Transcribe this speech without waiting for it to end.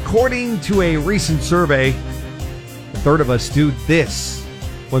according to a recent survey, a third of us do this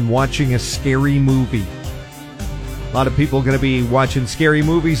when watching a scary movie. A lot of people are going to be watching scary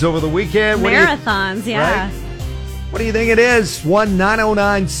movies over the weekend. Marathons, yeah. Right? What do you think it is?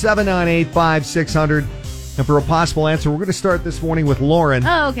 1-909-798-5600. And for a possible answer, we're going to start this morning with Lauren.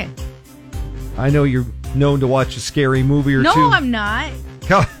 Oh, okay. I know you're known to watch a scary movie or two. No, I'm not.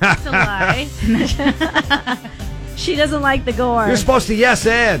 That's a lie. She doesn't like the gore. You're supposed to yes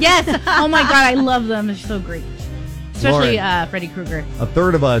and. Yes. Oh, my God. I love them. They're so great. Especially Freddy Krueger. A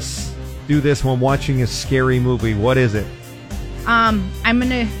third of us do this when watching a scary movie. What is it? I'm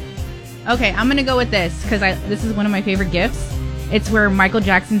going to go with this because this is one of my favorite gifts. It's where Michael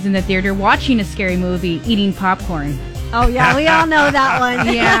Jackson's in the theater watching a scary movie, eating popcorn. Oh, yeah. We all know that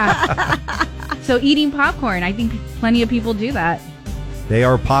one. Yeah. So eating popcorn. I think plenty of people do that. They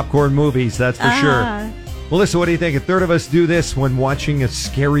are popcorn movies, that's for sure. Melissa, what do you think? A third of us do this when watching a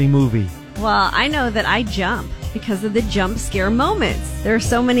scary movie. Well, I know that I jump because of the jump scare moments. There are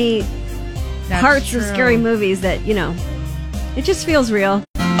so many parts of scary movies that, it just feels real.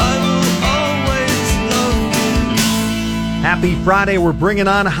 Happy Friday. We're bringing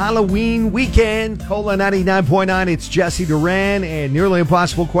on Halloween weekend. Cola 99.9. It's Jesse Duran and Nearly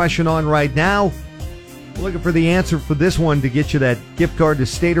Impossible question on right now. We're looking for the answer for this one to get you that gift card to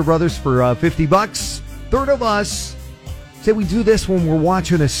Stater Brothers for $50. Third of us say we do this when we're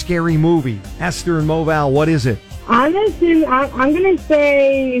watching a scary movie. Esther and Moval, what is it? I'm gonna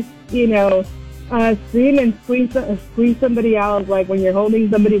say, scream and squeeze somebody else. Like when you're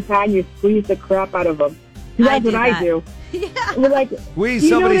holding somebody's hand, you squeeze the crap out of them. That's what I do. Yeah. We're like, squeeze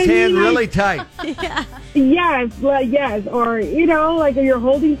somebody's hand really tight. Yeah. Yes. Or, like you're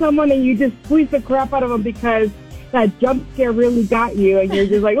holding someone and you just squeeze the crap out of them because that jump scare really got you. And you're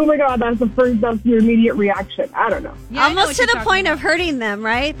just like, oh my God, that's your immediate reaction. I don't know. Yeah, almost to the point of hurting them,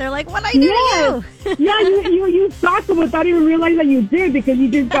 right? They're like, what I do to you? Yeah, you shocked them without even realizing that you did because you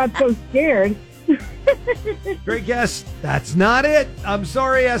just got so scared. Great guess. That's not it. I'm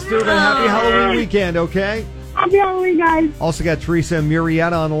sorry, Esther, but happy Halloween weekend, okay? Happy Halloween, guys. Also got Teresa and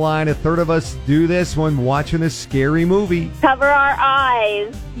Murietta on the line. A third of us do this when watching a scary movie. Cover our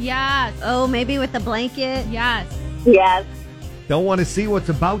eyes. Yes. Oh, maybe with a blanket? Yes. Yes. Don't want to see what's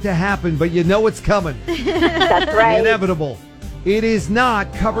about to happen, but you know it's coming. That's right. Inevitable. It is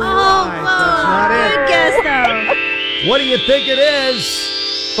not cover your eyes. That's not it. Good guess, though. What do you think it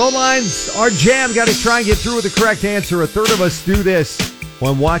is? Phone lines are jammed. Got to try and get through with the correct answer. A third of us do this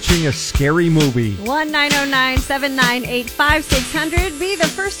when watching a scary movie. 1-909-798-5600. Be the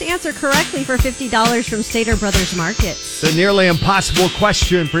first to answer correctly for $50 from Stater Brothers Markets. The Nearly Impossible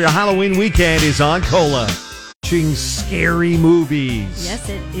question for your Halloween weekend is on Cola. Watching scary movies. Yes,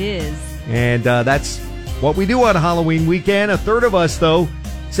 it is. And that's what we do on Halloween weekend. A third of us, though,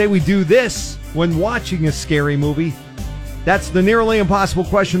 say we do this when watching a scary movie. That's the Nearly Impossible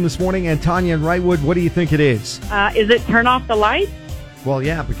question this morning. And Tanya and Wrightwood, what do you think it is? Is it turn off the lights? Well,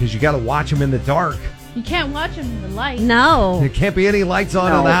 yeah, because you got to watch them in the dark. You can't watch them in the light. No. There can't be any lights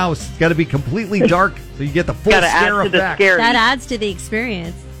on in the house. It's got to be completely dark so you get the full scare effect. That adds to the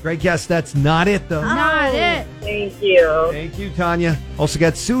experience. Great guess. That's not it, though. Not it. Thank you. Thank you, Tanya. Also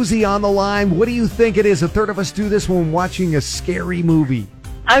got Susie on the line. What do you think it is? A third of us do this when watching a scary movie.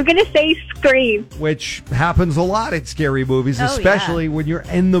 I'm going to say Scream. Which happens a lot at scary movies, especially when you're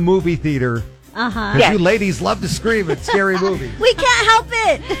in the movie theater. Uh-huh. Because you ladies love to scream at scary movies. We can't help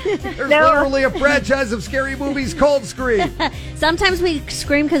it. There's literally a franchise of scary movies called Scream. Sometimes we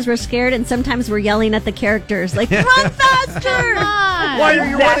scream because we're scared, and sometimes we're yelling at the characters, like, run faster! Why are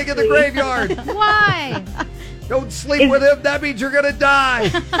you running in the graveyard? Why? Don't sleep with him. That means you're going to die.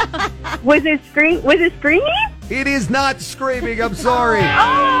 Was it screaming? It is not screaming. I'm sorry.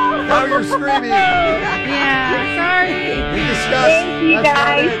 Now you're screaming. Yeah, sorry. We discussed. Thank you,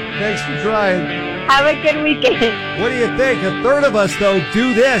 guys. Thanks for trying. Have a good weekend. What do you think? A third of us, though,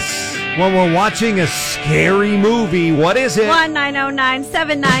 do this when we're watching a scary movie. What is it?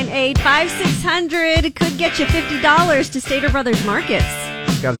 1-909-798-5600 could get you $50 to Stater Brothers Markets.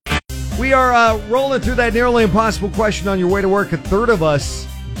 We are rolling through that Nearly Impossible question on your way to work. A third of us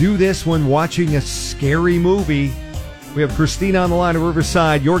do this when watching a scary movie. We have Christina on the line of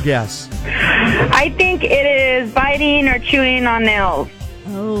Riverside. Your guess? I think it is biting or chewing on nails.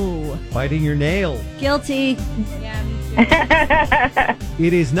 Oh. Biting your nail. Guilty. Yeah, me too.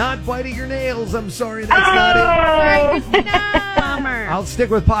 It is not biting your nails. I'm sorry, that's not it. Sorry, Christina. Bummer. I'll stick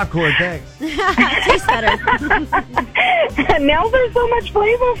with popcorn, thanks. Tastes better. Nails are so much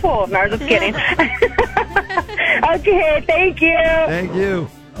flavorful. No, just kidding. Okay, thank you. Thank you.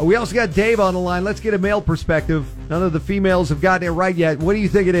 We also got Dave on the line. Let's get a male perspective. None of the females have gotten it right yet. What do you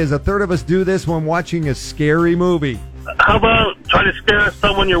think it is? A third of us do this when watching a scary movie. How about trying to scare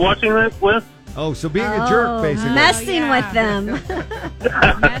someone you're watching this with? Oh, so being a jerk, basically. Messing with them.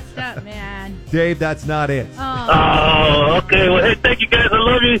 Messed up, man. Dave, that's not it. Oh, okay. Well, hey, thank you guys. I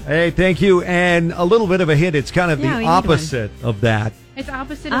love you. Hey, thank you. And a little bit of a hint. It's kind of Yeah, we the need opposite of that. It's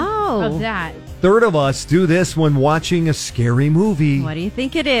opposite Oh. of that. Third of us do this when watching a scary movie. What do you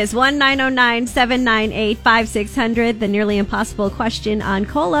think it is? 1-909-798-5600. The nearly impossible question on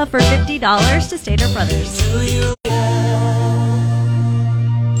Cola for $50 to Stater Brothers.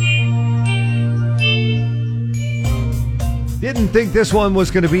 Didn't think this one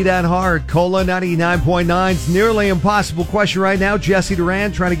was going to be that hard. Cola 99.9's nearly impossible question right now. Jesse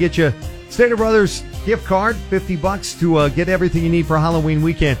Duran trying to get you Stater Brothers gift card, $50 to get everything you need for Halloween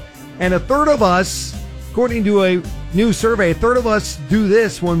weekend. And a third of us, according to a new survey, a third of us do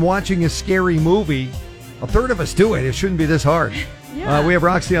this when watching a scary movie. A third of us do it. It shouldn't be this hard. Yeah. We have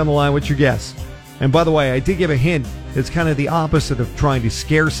Roxy on the line. What's your guess? And by the way, I did give a hint. It's kind of the opposite of trying to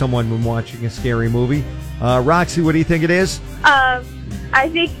scare someone when watching a scary movie. Roxy, what do you think it is? I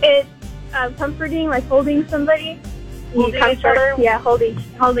think it's comforting, like holding somebody. Holding each other? Yeah,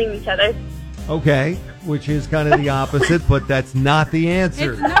 holding each other. Okay, which is kind of the opposite, but that's not the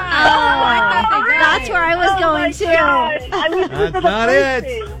answer. It's not. I thought they got That's it. where I was going to. I was That's not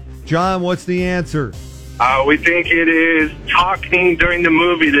it. John, what's the answer? We think it is talking during the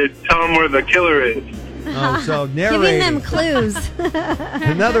movie to tell them where the killer is. Oh, so Giving narrating. them clues.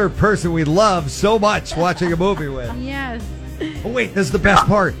 Another person we love so much watching a movie with. Yes. Oh, wait, this is the best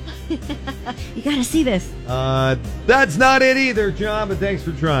part. You got to see this. That's not it either, John, but thanks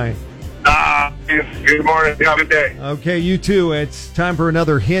for trying. Good morning. Have a good day. Okay, you too. It's time for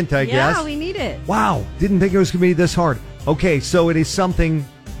another hint, I guess. Yeah, we need it. Wow, didn't think it was going to be this hard. Okay, so it is something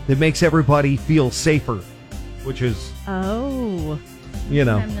that makes everybody feel safer, which is, Oh, you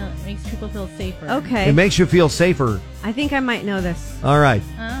know, It makes people feel safer. okay. it makes you feel safer. I think I might know this. All right.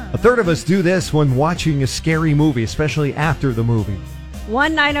 Oh. A third of us do this when watching a scary movie, especially after the movie.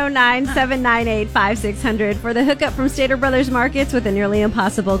 1-909-798-5600 for the hookup from Stater Brothers Markets with a nearly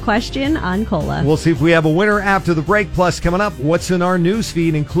impossible question on Cola. We'll see if we have a winner after the break. Plus, coming up, what's in our news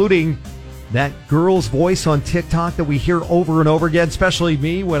feed, including that girl's voice on TikTok that we hear over and over again, especially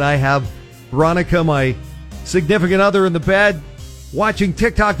me when I have Veronica, my significant other, in the bed, watching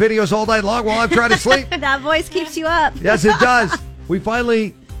TikTok videos all night long while I'm trying to sleep. That voice keeps you up. Yes, it does. We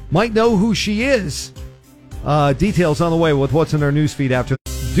finally might know who she is. Details on the way with what's in our news feed after.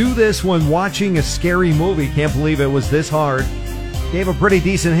 Do this when watching a scary movie. Can't believe it was this hard. Gave a pretty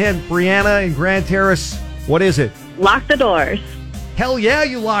decent hint. Brianna in Grand Terrace. What is it? Lock the doors. Hell yeah,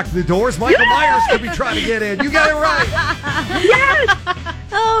 you locked the doors. Michael Myers could be trying to get in. You got it right.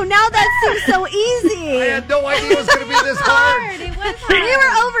 Oh, now that seems so easy. I had no idea it was going to be this hard. It was We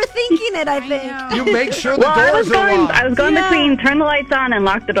were overthinking it, I think. You make sure the Well, I was doors are going. locked. I was going Yeah. between turn the lights on and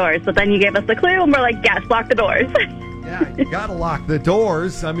lock the doors. But then you gave us the clue, and we're like, yes, lock the doors. Yeah, you got to lock the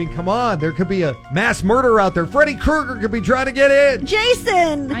doors. I mean, come on. There could be a mass murder out there. Freddy Krueger could be trying to get in.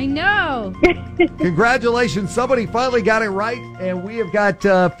 Jason. I know. Congratulations. Somebody finally got it right. And we have got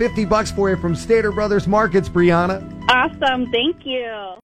 $50 for you from Stater Brothers Markets, Brianna. Awesome. Thank you.